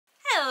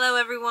Hello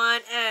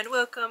everyone and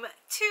welcome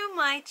to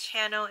my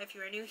channel. If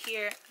you are new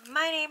here,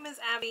 my name is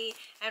Abby,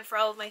 and for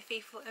all of my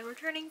faithful and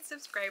returning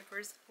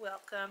subscribers,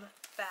 welcome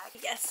back.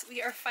 Yes,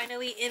 we are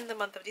finally in the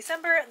month of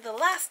December, the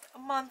last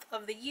month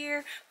of the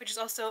year, which is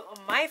also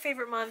my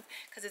favorite month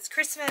because it's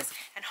Christmas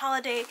and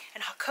holiday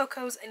and hot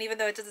cocos, and even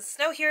though it doesn't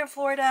snow here in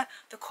Florida,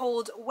 the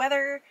cold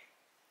weather,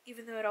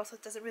 even though it also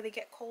doesn't really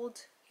get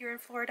cold here in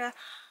Florida,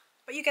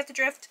 but you get the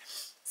drift.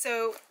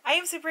 So I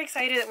am super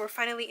excited that we're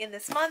finally in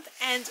this month,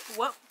 and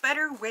what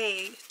better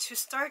way to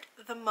start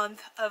the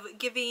month of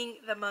giving,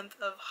 the month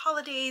of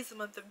holidays, the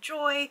month of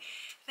joy,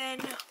 than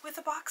with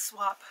a box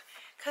swap.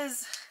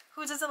 Because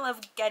who doesn't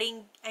love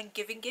getting and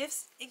giving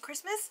gifts in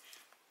Christmas?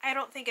 I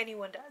don't think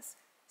anyone does.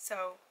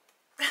 So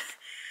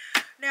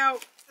now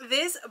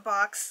this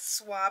box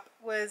swap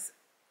was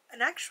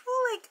an actual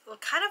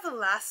kind of a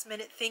last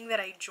minute thing that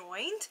I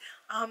joined.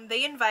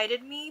 They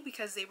invited me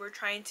because they were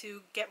trying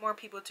to get more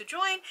people to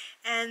join,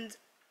 and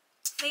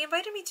they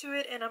invited me to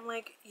it, and I'm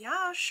like,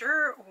 yeah,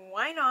 sure,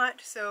 why not?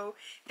 So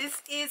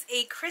this is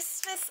a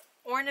Christmas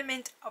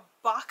ornament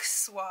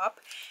box swap,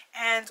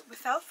 and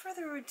without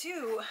further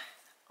ado,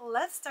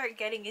 let's start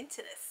getting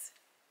into this.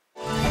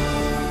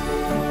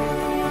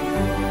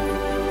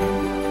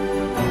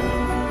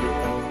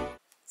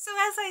 So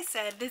as I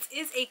said, this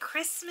is a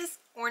Christmas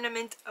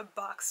ornament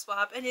box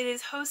swap, and it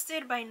is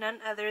hosted by none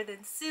other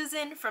than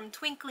Susan from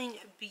Twinkling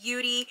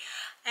Beauty.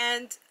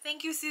 And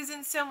thank you,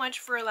 Susan, so much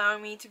for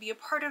allowing me to be a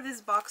part of this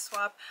box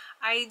swap.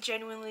 I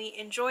genuinely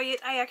enjoy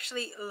it. I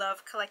actually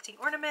love collecting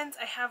ornaments.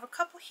 I have a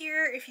couple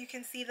here, if you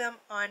can see them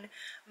on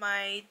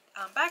my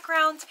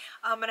background,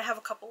 and I have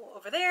a couple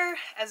over there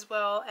as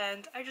well,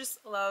 and I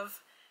just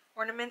love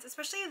ornaments,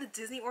 especially the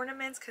Disney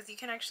ornaments, because you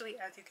can actually,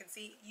 as you can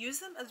see, use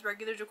them as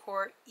regular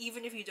decor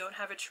even if you don't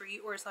have a tree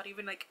or it's not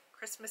even like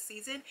Christmas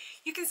season.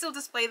 You can still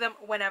display them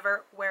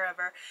whenever,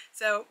 wherever.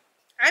 So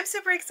I'm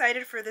super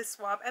excited for this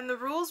swap, and the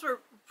rules were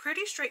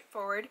pretty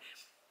straightforward.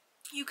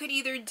 You could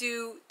either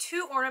do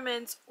 2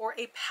 ornaments or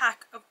a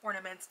pack of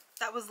ornaments.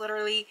 That was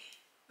literally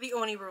the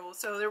only rule.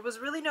 So there was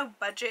really no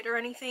budget or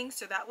anything,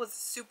 so that was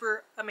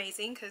super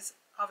amazing, because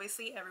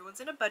obviously everyone's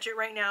in a budget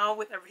right now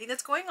with everything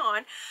that's going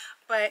on.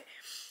 But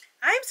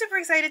I'm super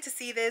excited to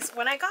see this.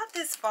 When I got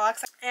this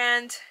box,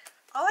 and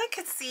all I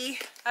could see,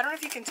 I don't know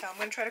if you can tell, I'm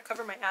going to try to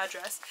cover my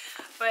address,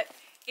 but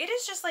it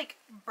is just like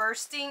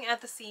bursting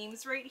at the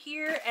seams right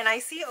here, and I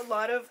see a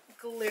lot of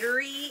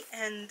glittery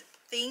and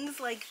things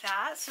like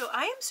that. So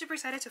I am super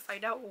excited to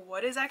find out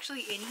what is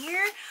actually in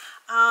here.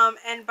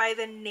 And by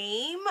the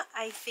name,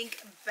 I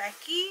think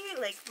Becky,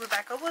 like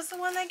Rebecca, was the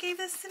one that gave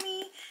this to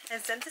me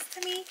and sent this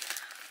to me.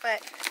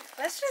 But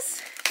let's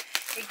just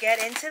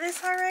get into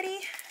this already.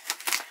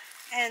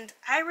 And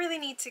I really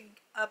need to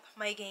up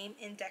my game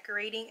in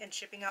decorating and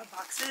shipping out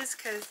boxes,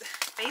 because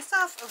based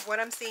off of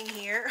what I'm seeing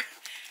here,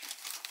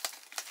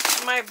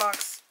 my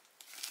box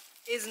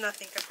is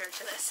nothing compared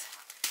to this.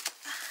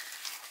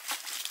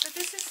 But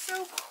this is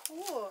so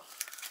cool.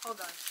 Hold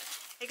on.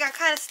 It got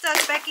kind of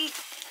stuck, Becky.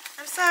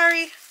 I'm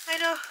sorry. I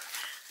know.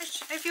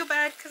 I feel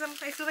bad because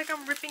I feel like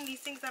I'm ripping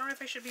these things. I don't know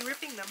if I should be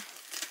ripping them.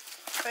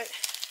 But,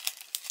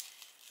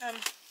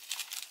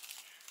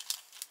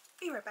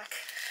 be right back.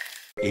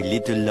 A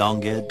little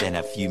longer than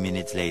a few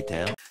minutes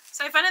later.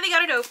 So I finally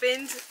got it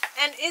opened,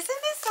 and isn't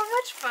this so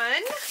much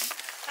fun?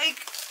 Like,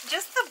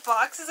 just the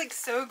box is like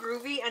so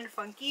groovy and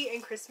funky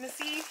and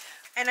Christmassy,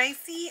 and I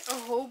see a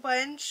whole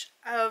bunch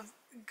of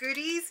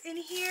goodies in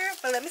here,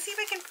 but let me see if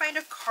I can find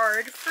a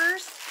card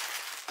first.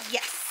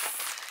 Yes,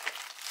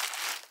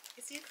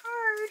 I see a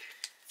card,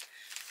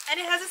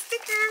 and it has a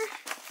sticker,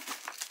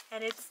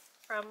 and it's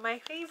from my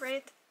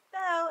favorite,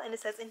 Belle, and it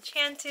says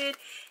Enchanted,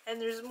 and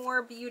there's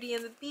more Beauty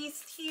and the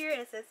Beast here, and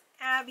it says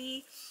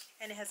Abby,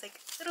 and it has like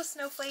little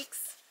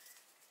snowflakes.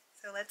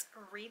 So let's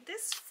read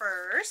this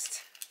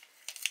first.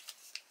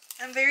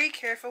 I'm very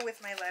careful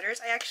with my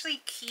letters. I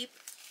actually keep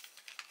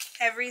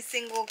every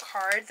single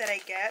card that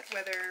I get,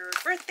 whether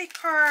a birthday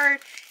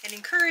card, an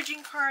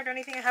encouraging card, or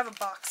anything. I have a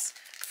box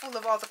full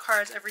of all the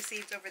cards I've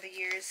received over the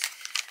years.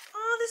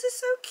 Oh, this is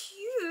so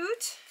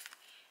cute.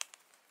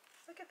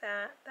 Look at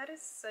that. That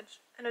is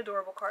such an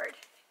adorable card.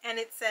 And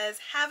it says,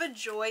 have a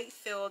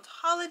joy-filled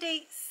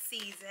holiday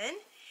season.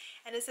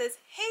 And it says,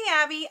 hey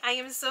Abby, I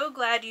am so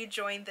glad you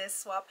joined this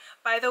swap.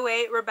 By the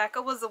way,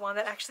 Rebecca was the one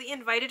that actually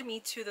invited me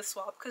to the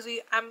swap, because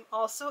I'm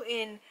also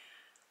in,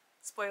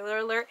 spoiler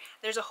alert,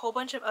 there's a whole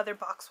bunch of other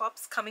box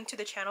swaps coming to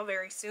the channel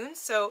very soon,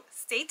 so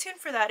stay tuned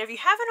for that. If you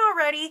haven't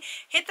already,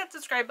 hit that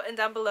subscribe button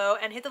down below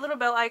and hit the little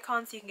bell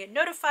icon so you can get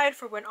notified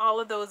for when all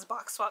of those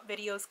box swap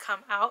videos come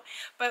out.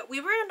 But we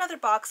were in another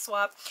box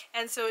swap,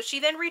 and so she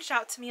then reached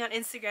out to me on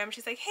Instagram.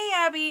 She's like, hey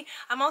Abby,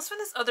 I'm also in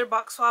this other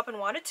box swap and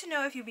wanted to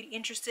know if you'd be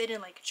interested in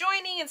like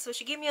joining, and so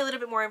she gave me a little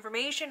bit more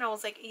information. I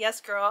was like,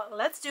 yes girl,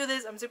 let's do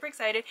this. I'm super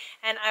excited,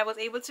 and I was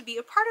able to be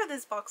a part of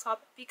this box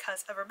swap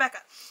because of Rebecca.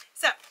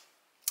 So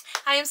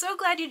I am so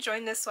glad you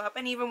joined this swap,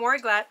 and even more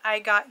glad I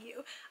got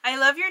you. I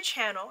love your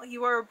channel.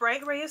 You are a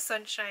bright ray of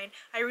sunshine.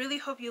 I really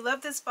hope you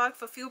love this box,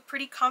 but feel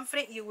pretty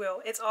confident you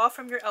will. It's all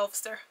from your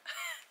Elfster.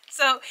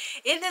 So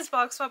in this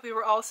box swap, we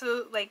were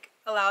also like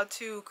allowed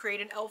to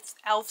create an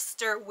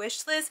Elfster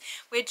wish list,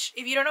 which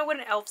if you don't know what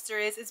an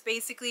Elfster is, it's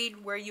basically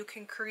where you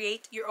can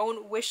create your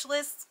own wish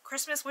list,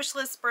 Christmas wish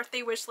list,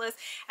 birthday wish list,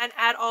 and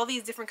add all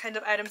these different kinds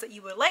of items that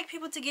you would like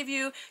people to give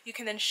you. You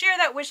can then share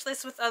that wish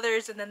list with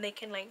others, and then they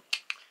can like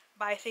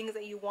buy things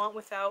that you want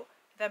without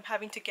them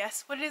having to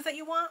guess what it is that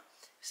you want.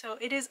 So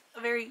it is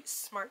a very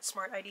smart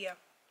idea.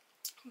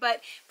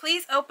 But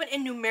please open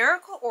in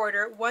numerical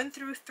order 1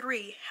 through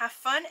 3. Have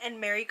fun and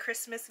Merry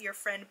Christmas, your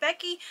friend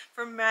Becky,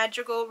 from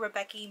Magical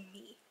Rebecca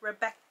Me.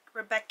 Rebecca.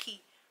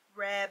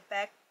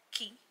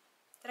 Did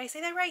I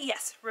say that right?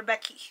 Yes,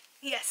 Rebecca.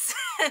 Yes.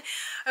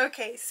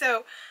 Okay,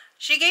 so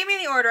she gave me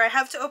the order. I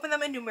have to open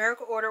them in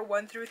numerical order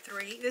 1 through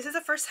 3. This is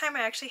the first time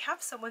I actually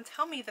have someone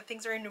tell me that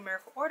things are in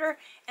numerical order,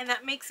 and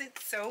that makes it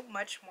so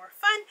much more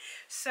fun.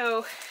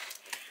 So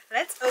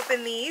let's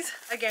open these.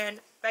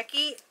 Again,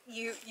 Becky,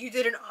 you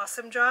did an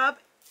awesome job.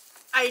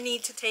 I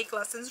need to take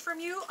lessons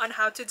from you on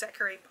how to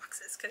decorate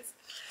boxes, because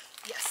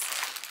yes.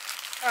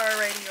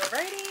 Alrighty.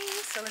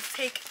 So let's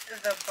take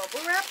the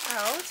bubble wrap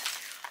out.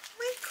 Oh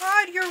my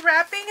god, your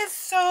wrapping is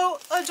so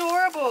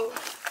adorable.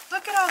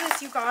 Look at all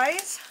this, you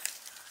guys.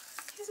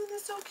 Isn't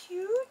this so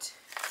cute?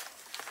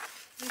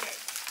 Okay.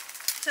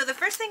 So the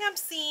first thing I'm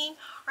seeing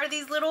are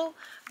these little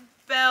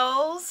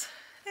bells.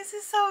 This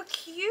is so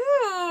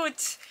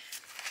cute.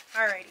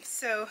 Alrighty,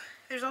 so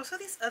there's also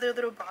these other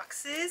little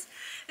boxes.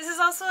 This is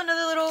also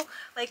another little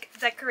like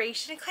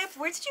decoration clip.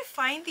 Where did you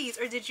find these,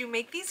 or did you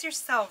make these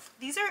yourself?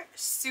 These are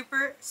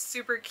super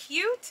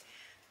cute.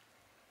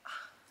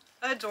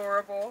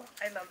 Adorable.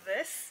 I love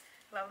this.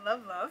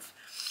 Love.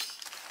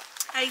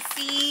 I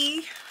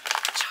see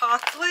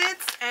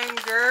chocolates,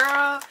 and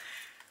girl,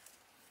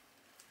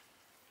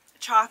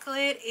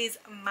 chocolate is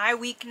my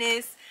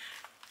weakness.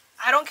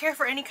 I don't care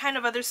for any kind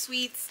of other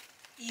sweets.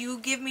 You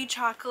give me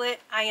chocolate,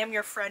 I am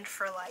your friend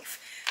for life.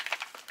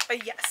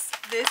 But yes,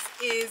 this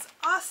is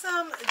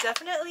awesome.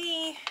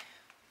 Definitely,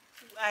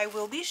 I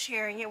will be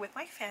sharing it with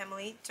my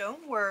family.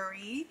 Don't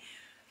worry.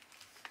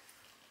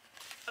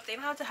 But they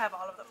don't have to have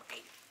all of them,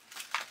 right?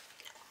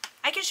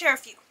 I can share a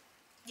few.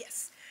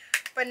 Yes.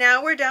 But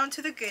now we're down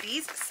to the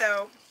goodies.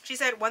 So she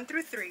said 1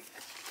 through 3.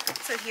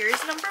 So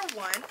here's number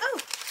 1. Oh,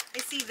 I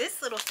see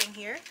this little thing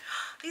here.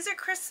 These are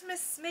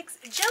Christmas mix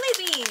jelly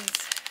beans.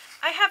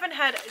 I haven't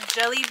had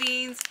jelly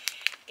beans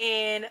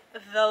in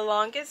the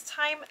longest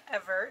time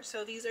ever,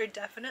 so these are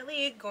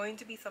definitely going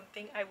to be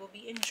something I will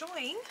be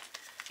enjoying.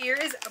 Here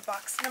is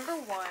box number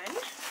 1.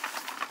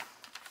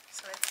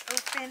 So let's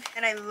open,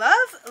 and I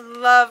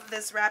love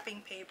this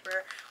wrapping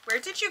paper. Where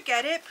did you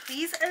get it?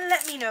 Please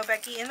let me know,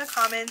 Becky, in the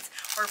comments,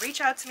 or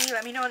reach out to me.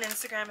 Let me know on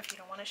Instagram if you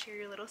don't want to share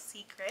your little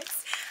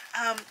secrets.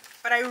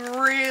 But I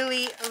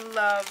really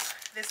love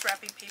this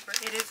wrapping paper.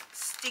 It is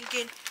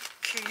stinking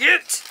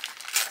cute.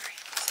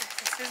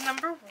 This is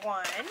number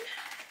 1, and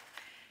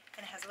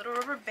it has a little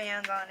rubber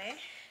band on it.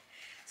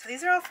 So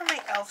these are all from my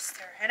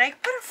Elfster, and I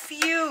put a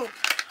few.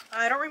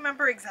 I don't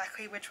remember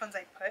exactly which ones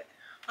I put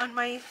on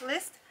my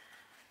list.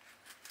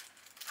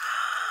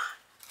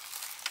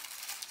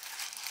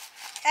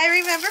 I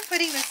remember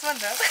putting this one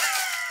though.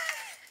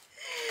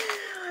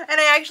 And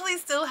I actually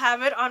still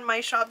have it on my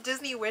Shop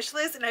Disney wish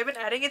list, and I've been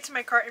adding it to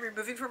my cart and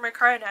removing from my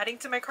cart and adding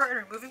to my cart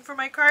and removing from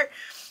my cart.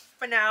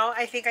 But now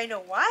I think I know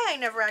why I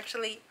never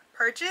actually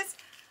purchased.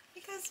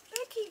 Because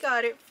Becky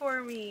got it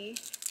for me.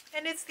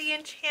 And it's the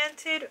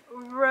Enchanted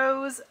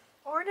Rose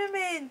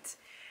Ornament.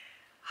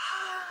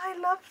 I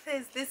love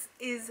this. This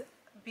is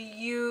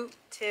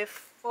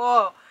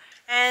beautiful.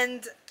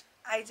 And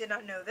I did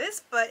not know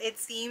this, but it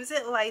seems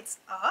it lights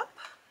up.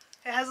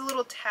 It has a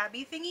little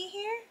tabby thingy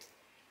here.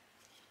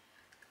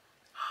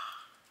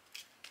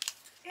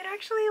 It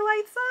actually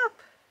lights up.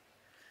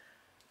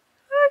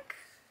 Look.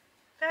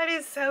 That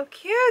is so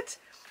cute.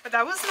 But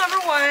that was number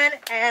 1,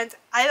 and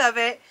I love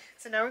it.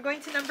 So now we're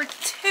going to number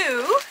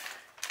 2.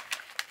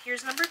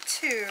 Here's number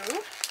 2.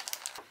 Oh,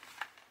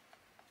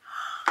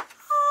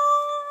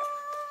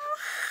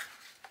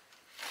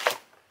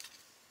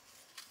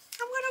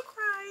 I'm gonna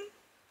cry.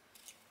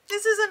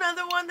 This is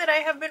another one that I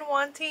have been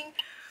wanting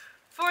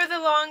for the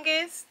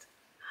longest.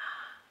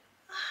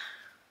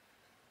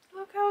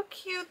 Look how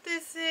cute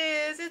this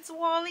is. It's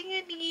Wally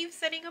and Eve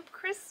setting up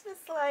Christmas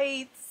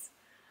lights.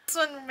 This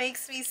one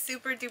makes me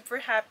super duper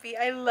happy.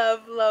 I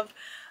love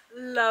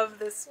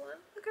this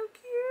one. Look how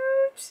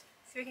cute.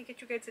 See if I can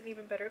get you guys an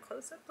even better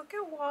close-up. Look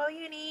at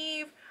Wally and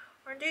Eve.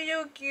 Aren't they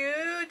so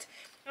cute?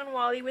 And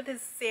Wally with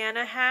his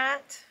Santa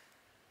hat.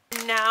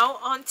 Now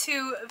on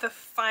to the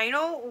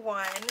final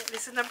one.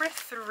 This is number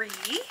 3.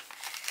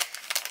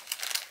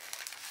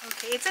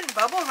 Okay, it's in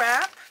bubble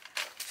wrap.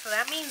 So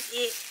that means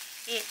it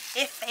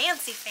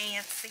fancy.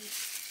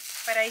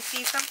 But I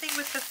see something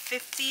with the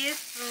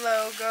 50th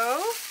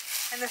logo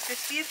and the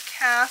 50th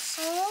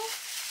castle.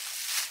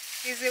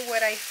 Is it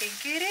what I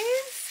think it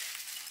is?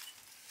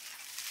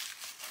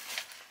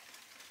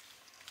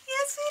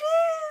 Yes, it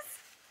is.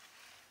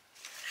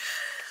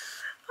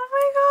 Oh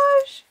my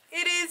gosh.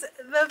 It is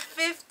the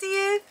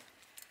 50th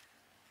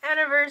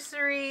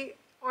anniversary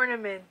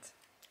ornament.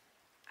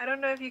 I don't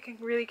know if you can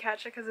really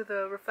catch it because of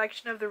the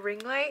reflection of the ring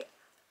light.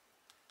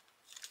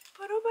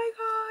 But oh my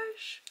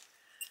gosh.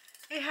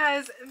 It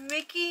has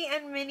Mickey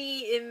and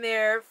Minnie in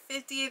their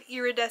 50th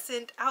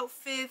iridescent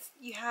outfits.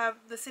 You have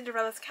the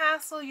Cinderella's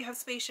castle, you have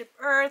Spaceship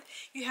Earth,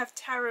 you have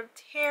Tower of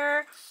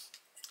Terror,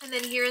 and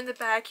then here in the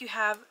back you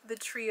have the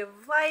Tree of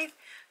Life.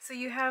 So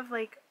you have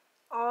like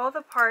all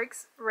the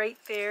parks right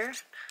there.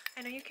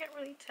 I know you can't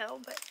really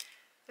tell, but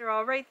they're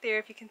all right there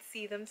if you can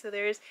see them. So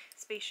there's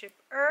Spaceship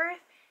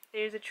Earth,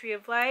 there's a Tree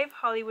of Life,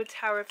 Hollywood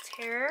Tower of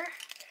Terror.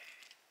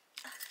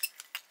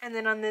 And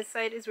then on this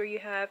side is where you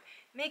have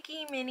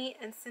Mickey, Minnie,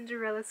 and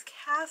Cinderella's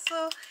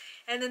castle.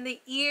 And then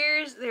the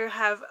ears, they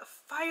have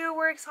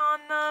fireworks on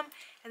them.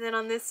 And then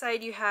on this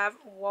side you have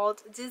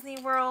Walt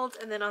Disney World.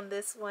 And then on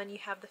this one you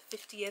have the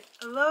 50th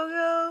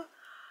logo.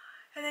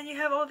 And then you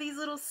have all these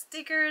little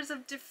stickers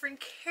of different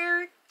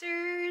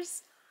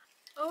characters.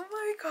 Oh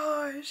my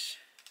gosh.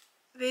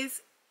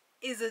 This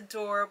is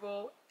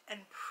adorable and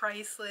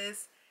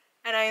priceless.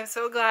 And I am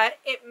so glad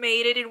it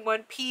made it in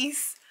one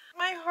piece.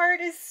 My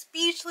heart is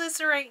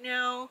speechless right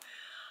now.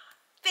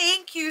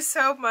 Thank you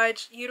so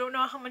much. You don't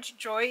know how much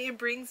joy it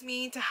brings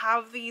me to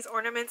have these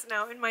ornaments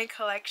now in my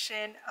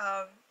collection.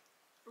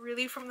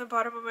 Really from the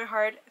bottom of my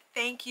heart,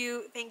 thank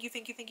you, thank you,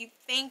 thank you, thank you,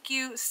 thank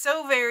you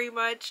so very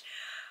much.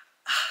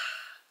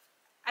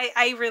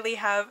 I really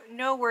have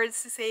no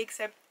words to say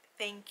except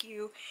thank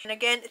you. And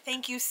again,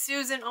 thank you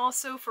Susan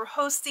also for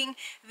hosting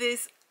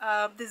this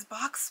this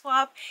box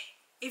swap.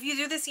 If you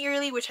do this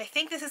yearly, which I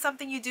think this is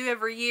something you do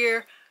every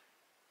year,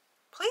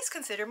 please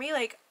consider me.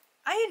 Like,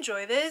 I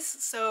enjoy this,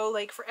 so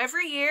like for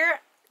every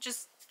year,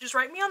 just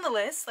write me on the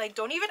list. Like,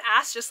 don't even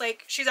ask, just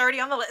like she's already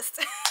on the list.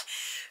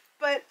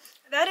 But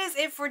that is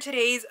it for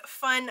today's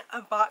fun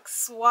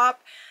box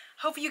swap.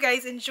 Hope you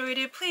guys enjoyed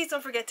it. Please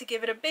don't forget to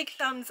give it a big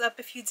thumbs up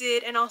if you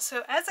did. And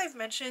also, as I've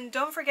mentioned,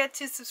 don't forget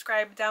to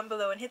subscribe down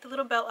below and hit the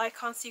little bell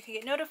icon so you can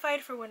get notified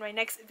for when my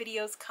next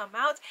videos come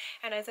out.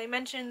 And as I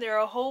mentioned, there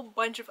are a whole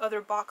bunch of other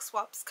box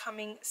swaps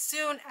coming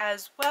soon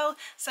as well.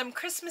 Some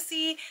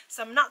Christmassy,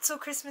 some not so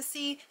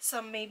Christmassy,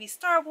 some maybe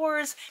Star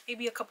Wars,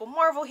 maybe a couple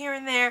Marvel here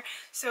and there.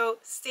 So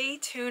stay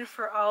tuned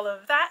for all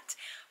of that.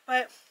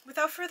 But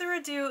without further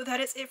ado, that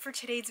is it for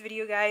today's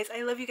video, guys.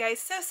 I love you guys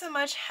so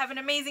much. Have an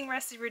amazing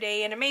rest of your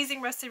day, an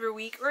amazing rest of your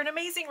week, or an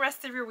amazing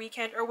rest of your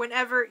weekend, or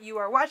whenever you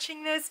are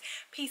watching this.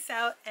 Peace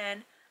out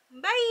and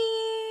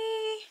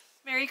bye!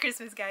 Merry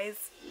Christmas,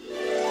 guys.